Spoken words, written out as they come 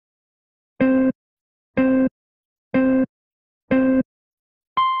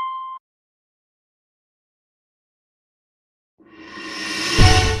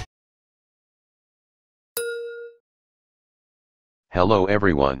Hello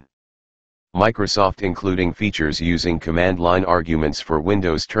everyone. Microsoft including features using command line arguments for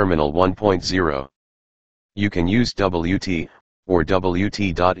Windows Terminal 1.0. You can use WT or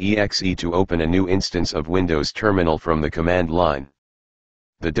WT.exe to open a new instance of Windows Terminal from the command line.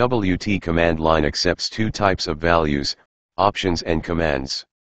 The WT command line accepts two types of values, options and commands.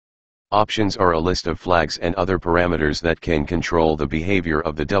 Options are a list of flags and other parameters that can control the behavior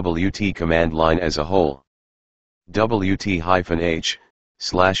of the WT command line as a whole. WT-H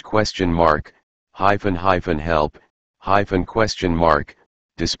 /?help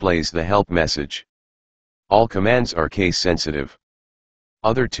displays the help message. All commands are case sensitive.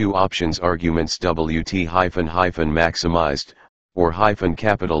 Other two options arguments WT-maximized, or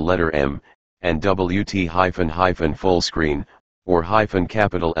 -M, and WT-full screen, or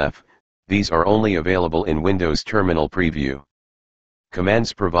 -F, these are only available in Windows Terminal Preview.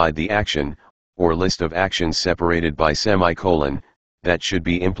 Commands provide the action, or list of actions separated by semicolon, that should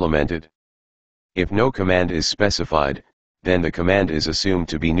be implemented. If no command is specified, then the command is assumed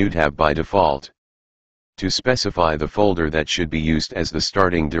to be newtab by default. To specify the folder that should be used as the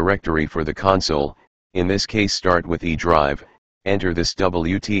starting directory for the console, in this case start with E drive, enter this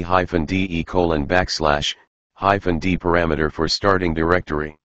WT-DE:\D parameter for starting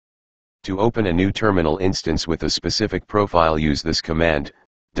directory. To open a new terminal instance with a specific profile, use this command,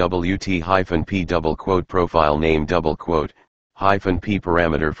 WT-P profile name -P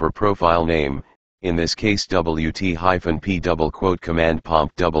parameter for profile name, in this case WT-P command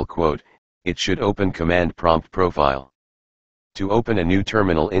prompt . It should open command prompt profile. To open a new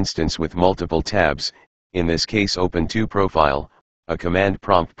terminal instance with multiple tabs, in this case open two profile, a command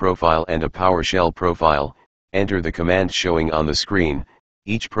prompt profile and a PowerShell profile, enter the command showing on the screen.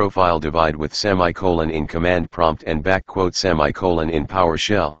 Each profile divide with semicolon in command prompt and semicolon in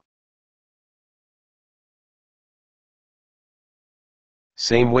PowerShell.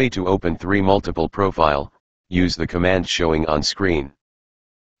 Same way to open three multiple profile, use the command showing on screen.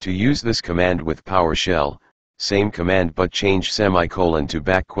 To use this command with PowerShell, same command but change semicolon to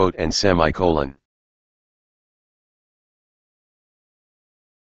and semicolon.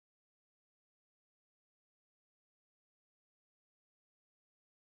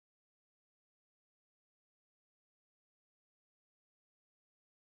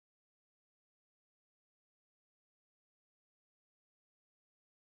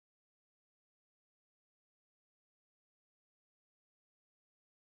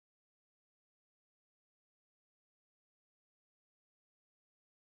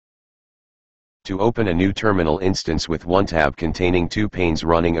 To open a new terminal instance with one tab containing two panes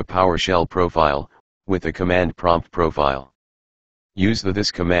running a PowerShell profile, with a command prompt profile. Use the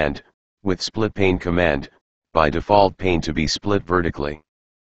this command, with split-pane command, by default pane to be split vertically.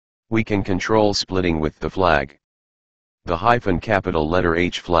 We can control splitting with the flag. The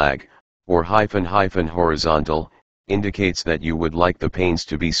H flag, or -- horizontal, indicates that you would like the panes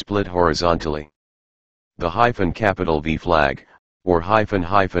to be split horizontally. The V flag, or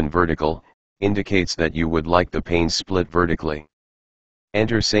 -- vertical, indicates that you would like the panes split vertically.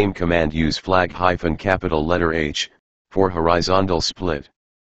 Enter same command, use flag H, for horizontal split.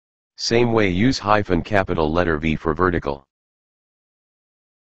 Same way use V for vertical.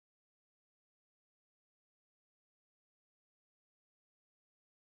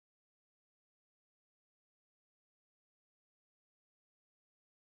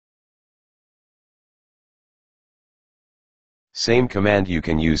 Same command you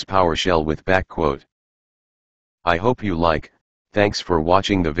can use PowerShell with !. I hope you like. Thanks for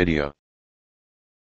watching the video.